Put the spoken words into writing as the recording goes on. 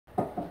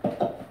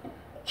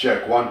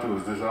Check 1, 2,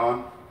 is this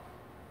on?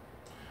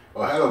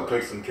 Oh, hello,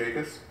 Turks and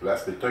Caicos.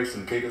 Bless the Turks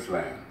and Caicos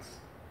lands.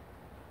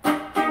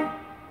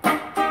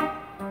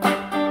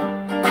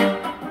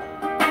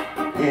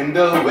 In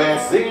the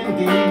West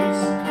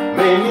Indies,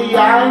 many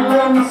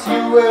islands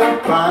you will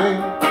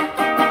find.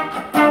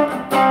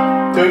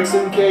 Turks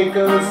and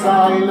Caicos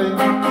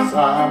Islands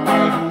are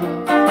my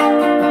home.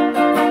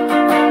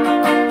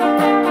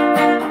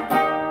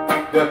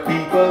 The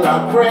people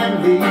are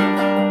friendly,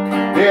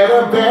 they're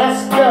the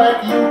best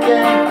that you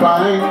can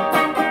find.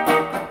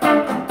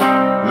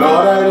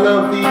 Lord, I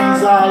love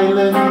these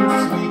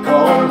islands we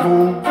call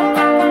home.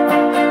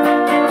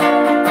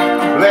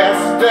 Bless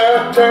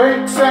the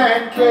Turks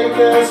and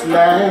Caicos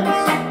lands.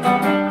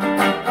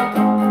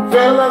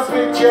 Fill us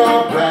with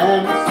your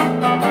plans.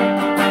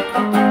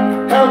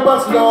 Help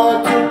us,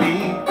 Lord, to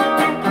be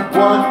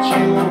what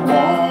you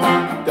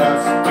want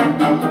us to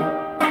do.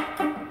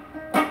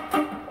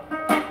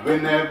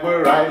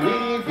 Whenever I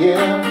leave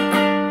here,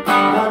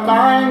 my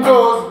mind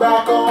goes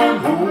back on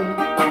home.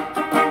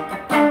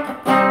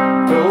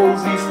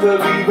 Those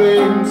easterly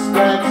winds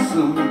that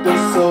soothe the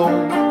soul.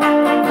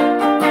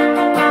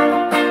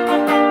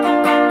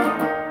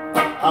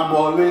 I'm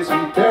always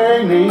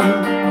returning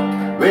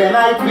when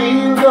I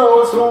feel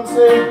those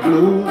homesick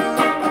blues.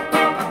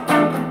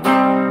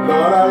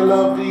 Lord, I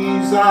love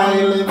these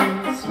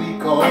islands we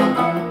call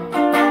home.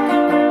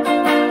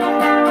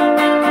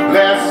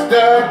 Bless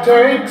the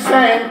Turks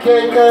and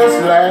Caicos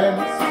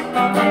lands.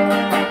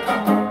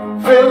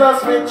 Fill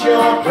us with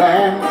your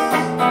plans.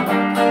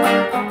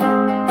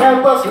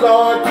 Help us,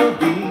 Lord, to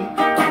be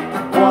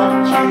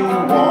what you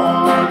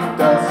want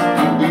us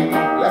to be.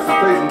 Bless the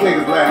Turks and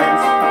Caicos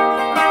lands.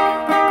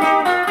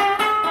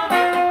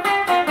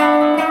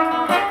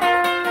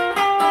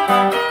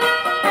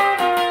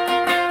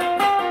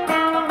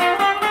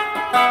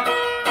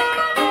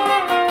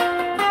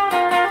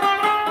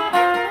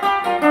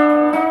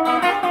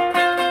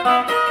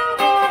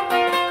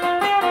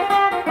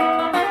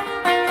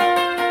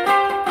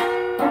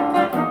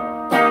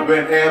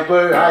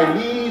 Whenever I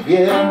leave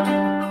here,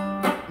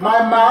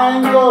 my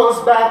mind goes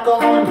back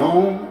on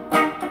home.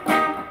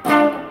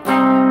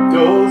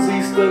 Those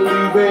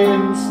easterly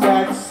winds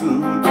that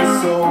soothe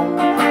the soul.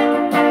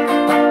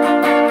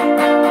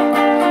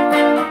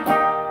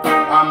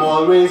 I'm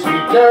always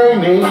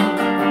returning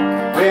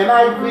when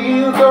I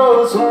feel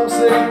those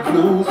homesick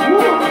blues.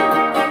 Woo!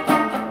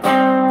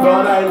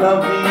 But I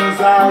love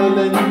these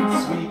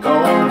islands we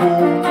call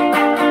home.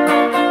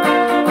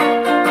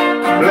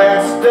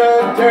 Bless the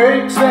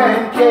Turks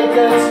and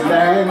Caicos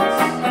lands.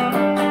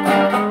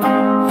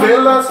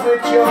 Fill us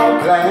with your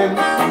plans.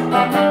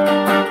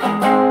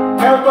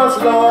 Help us,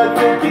 Lord,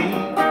 to be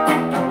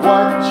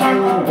what you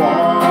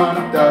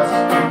want us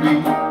to be.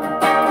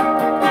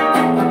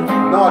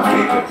 North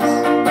Caicos,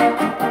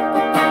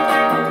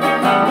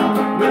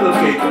 Middle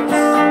Caicos,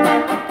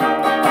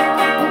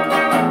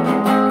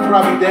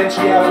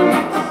 Providential.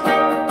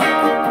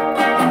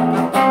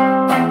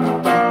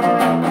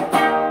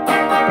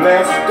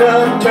 Bless the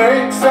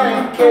Turks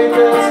and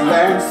Caicos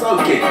lands,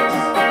 South Caicos.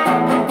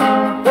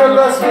 Fill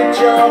us with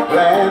your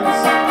plans.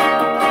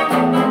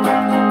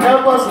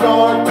 Help us,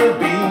 Lord, to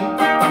be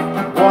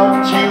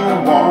what you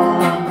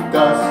want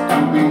us to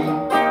be.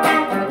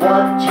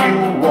 What you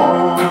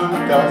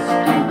want us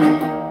to be.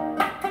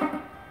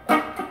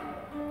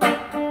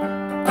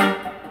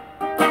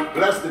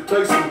 Bless the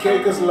Turks and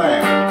Caicos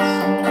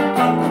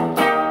lands.